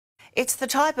It's the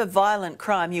type of violent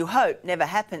crime you hope never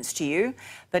happens to you,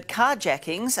 but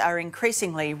carjackings are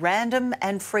increasingly random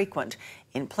and frequent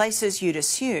in places you'd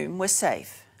assume were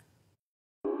safe.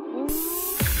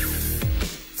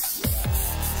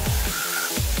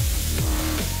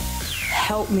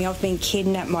 Help me, I've been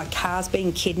kidnapped, my car's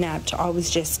been kidnapped. I was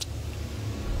just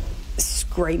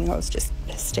screaming, I was just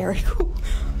hysterical.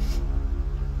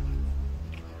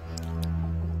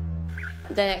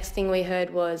 The next thing we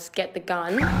heard was, "Get the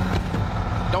gun."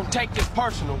 Don't take this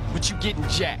personal, but you getting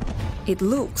jacked. It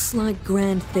looks like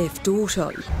Grand Theft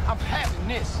Auto. I'm having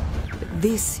this. But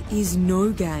this is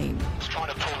no game. He's trying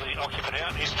to pull the occupant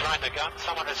out. He's thrown the gun.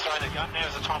 Someone has thrown the gun.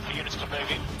 Now's the time for units to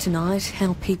move in. Tonight,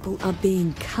 how people are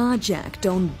being carjacked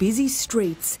on busy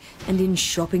streets and in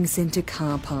shopping centre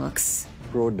car parks.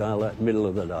 Broad daylight, middle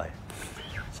of the day.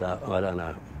 So I don't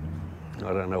know.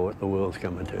 I don't know what the world's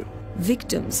coming to.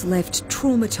 Victims left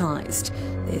traumatised,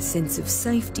 their sense of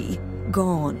safety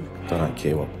gone. They don't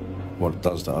care what it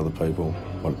does to other people,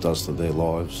 what it does to their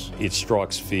lives. It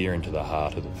strikes fear into the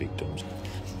heart of the victims.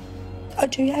 I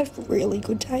do have really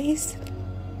good days,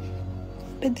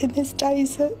 but then there's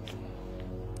days that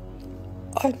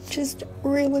I'm just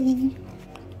really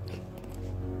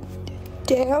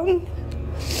down.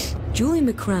 Julie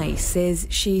McRae says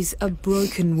she's a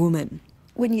broken woman.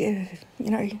 When you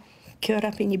curled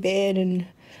up in your bed and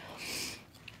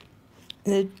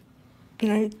the,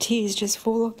 tears just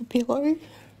fall off the pillow.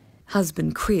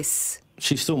 Husband Chris.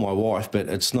 She's still my wife, but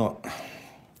it's not...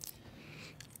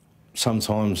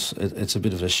 Sometimes it's a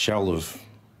bit of a shell of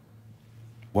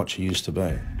what she used to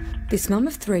be. This mum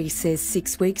of three says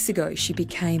 6 weeks ago she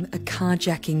became a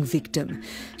carjacking victim.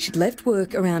 She'd left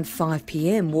work around 5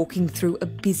 p.m, walking through a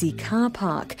busy car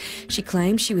park. She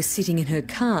claimed she was sitting in her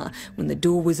car when the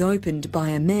door was opened by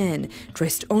a man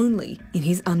dressed only in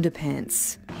his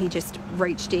underpants. He just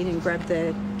reached in and grabbed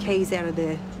the keys out of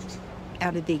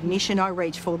the ignition. I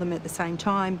reached for them at the same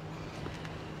time.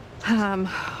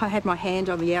 I had my hand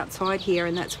on the outside here,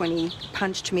 and that's when he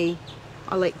punched me.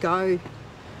 I let go.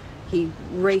 He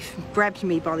grabbed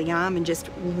me by the arm and just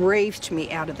reefed me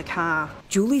out of the car.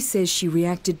 Julie says she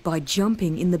reacted by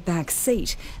jumping in the back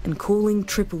seat and calling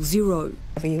 000.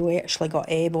 We actually got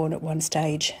airborne at one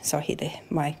stage, so I hit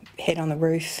my head on the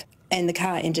roof, and the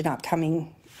car ended up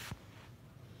coming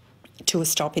to a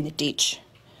stop in a ditch.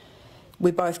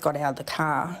 We both got out of the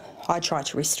car. I tried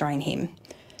to restrain him,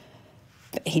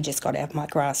 but he just got out of my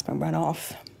grasp and ran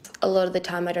off. A lot of the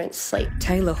time I don't sleep.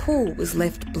 Taylor Hall was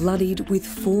left bloodied with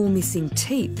 4 missing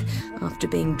teeth after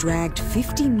being dragged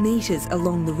 50 metres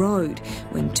along the road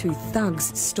when 2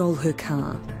 thugs stole her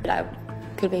car. I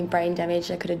could have been brain damaged,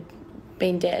 I could have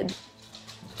been dead.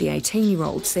 The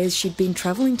 18-year-old says she'd been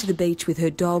travelling to the beach with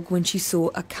her dog when she saw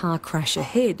a car crash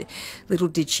ahead. Little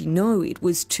did she know it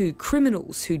was 2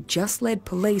 criminals who'd just led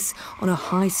police on a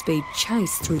high-speed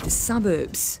chase through the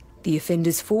suburbs. The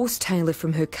offenders forced Taylor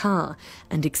from her car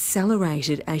and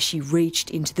accelerated as she reached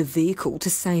into the vehicle to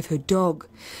save her dog.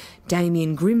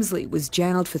 Damien Grimsley was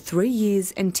jailed for 3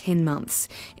 years and 10 months.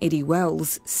 Eddie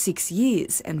Wells, 6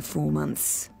 years and 4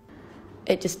 months.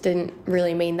 It just didn't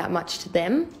really mean that much to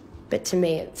them, but to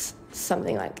me it's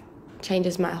something like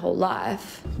changes my whole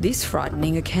life. This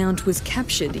frightening account was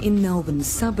captured in Melbourne's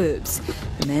suburbs.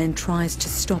 The man tries to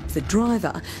stop the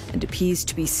driver and appears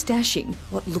to be stashing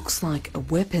what looks like a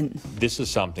weapon. This is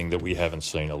something that we haven't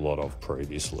seen a lot of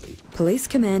previously. Police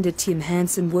Commander Tim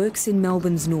Hansen works in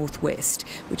Melbourne's northwest,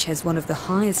 which has one of the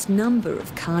highest number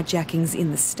of carjackings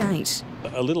in the state.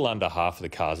 A little under half of the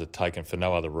cars are taken for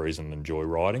no other reason than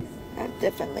joyriding. I've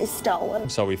definitely stolen.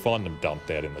 So we find them dumped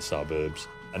out in the suburbs.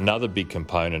 Another big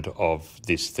component of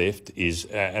this theft is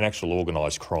an actual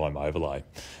organised crime overlay.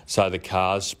 So the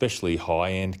cars, especially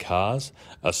high-end cars,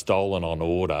 are stolen on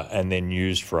order and then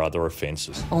used for other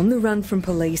offences. On the run from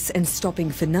police and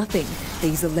stopping for nothing,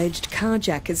 these alleged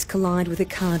carjackers collide with a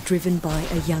car driven by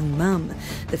a young mum.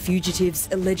 The fugitives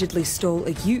allegedly stole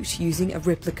a ute using a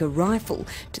replica rifle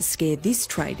to scare this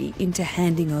tradie into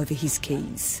handing over his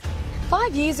keys.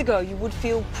 5 years ago, you would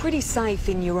feel pretty safe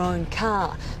in your own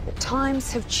car, but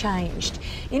times have changed.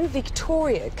 In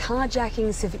Victoria,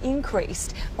 carjackings have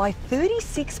increased by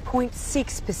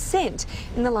 36.6%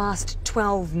 in the last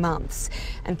 12 months.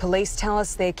 And police tell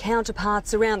us their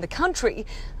counterparts around the country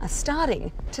are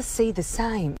starting to see the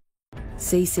same.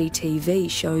 CCTV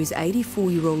shows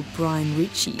 84-year-old Brian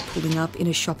Ritchie pulling up in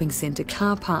a shopping centre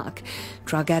car park.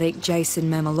 Drug addict Jason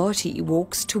Mamalotti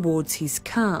walks towards his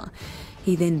car.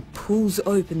 He then pulls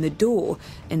open the door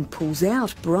and pulls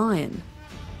out Brian.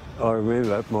 I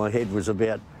remember my head was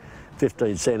about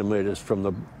 15 centimetres from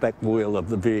the back wheel of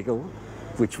the vehicle,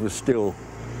 which was still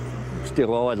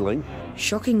idling.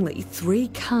 Shockingly, 3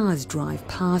 cars drive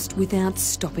past without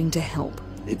stopping to help.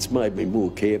 It's made me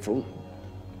more careful.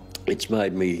 It's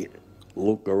made me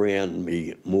look around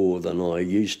me more than I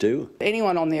used to.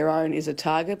 Anyone on their own is a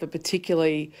target, but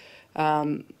particularly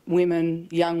women,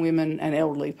 young women and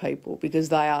elderly people, because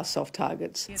they are soft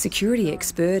targets. Security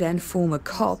expert and former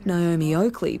cop Naomi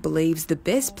Oakley believes the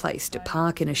best place to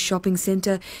park in a shopping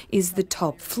centre is the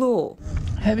top floor.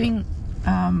 Having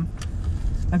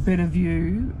a better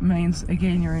view means,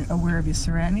 again, you're aware of your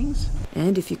surroundings.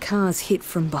 And if your car's hit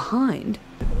from behind,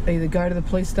 either go to the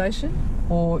police station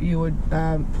or you would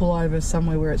pull over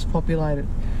somewhere where it's populated.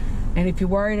 And if you're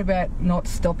worried about not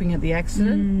stopping at the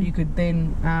accident, you could then,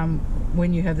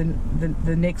 when you have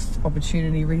the next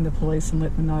opportunity, ring the police and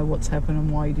let them know what's happened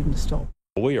and why you didn't stop.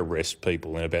 We arrest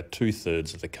people in about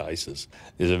 2/3 of the cases.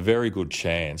 There's a very good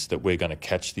chance that we're going to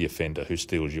catch the offender who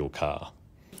steals your car.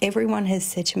 Everyone has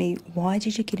said to me, why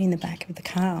did you get in the back of the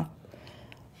car?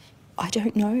 I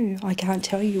don't know. I can't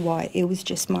tell you why. It was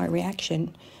just my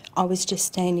reaction. I was just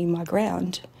standing my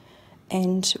ground.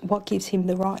 And what gives him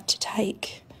the right to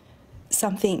take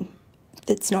something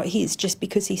that's not his just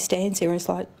because he stands there and is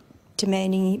like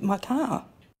demanding my car?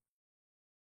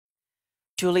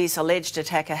 Julie's alleged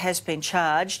attacker has been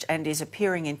charged and is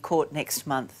appearing in court next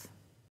month.